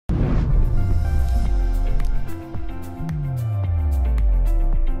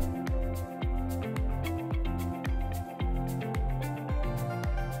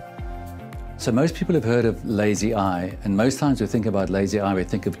So most people have heard of lazy eye, and most times we think about lazy eye, we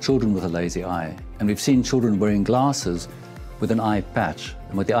think of children with a lazy eye. And we've seen children wearing glasses with an eye patch.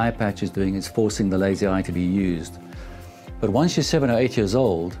 And what the eye patch is doing is forcing the lazy eye to be used. But once you're 7 or 8 years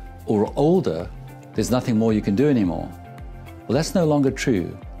old or older, there's nothing more you can do anymore. Well, that's no longer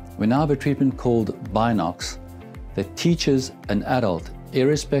true. We now have a treatment called Bynocs that teaches an adult,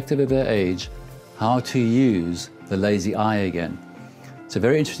 irrespective of their age, how to use the lazy eye again. It's a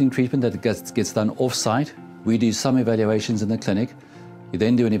very interesting treatment that gets done off-site. We do some evaluations in the clinic. You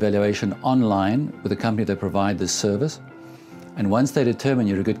then do an evaluation online with a company that provide this service. And once they determine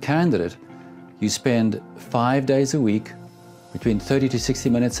you're a good candidate, you spend 5 days a week, between 30 to 60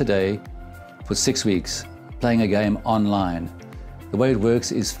 minutes a day, for 6 weeks, playing a game online. The way it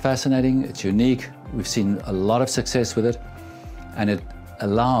works is fascinating, it's unique. We've seen a lot of success with it, and it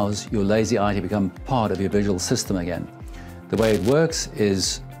allows your lazy eye to become part of your visual system again. The way it works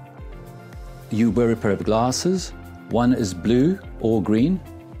is you wear a pair of glasses. One is blue or green,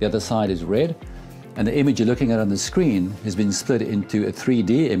 the other side is red, and the image you're looking at on the screen has been split into a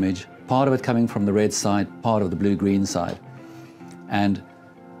 3D image, part of it coming from the red side, part of the blue-green side. And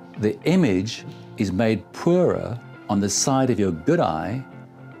the image is made poorer on the side of your good eye,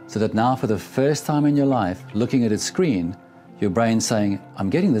 so that now for the first time in your life, looking at a screen, your brain's saying, I'm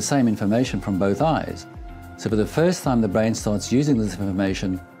getting the same information from both eyes. So for the first time, the brain starts using this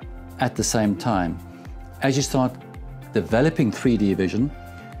information at the same time. As you start developing 3D vision,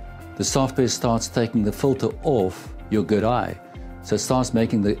 the software starts taking the filter off your good eye. So it starts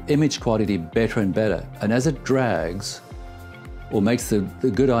making the image quality better and better. And as it drags, or makes the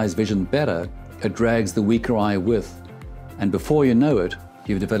good eye's vision better, it drags the weaker eye with. And before you know it,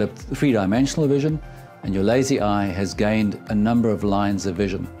 you've developed three-dimensional vision, and your lazy eye has gained a number of lines of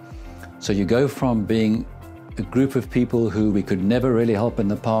vision. So you go from being a group of people who we could never really help in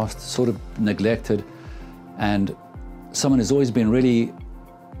the past, sort of neglected, and someone who's always been really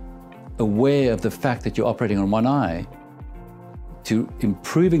aware of the fact that you're operating on one eye, to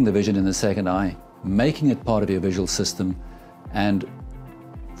improving the vision in the second eye, making it part of your visual system. And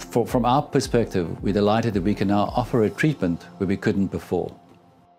from our perspective, we're delighted that we can now offer a treatment where we couldn't before.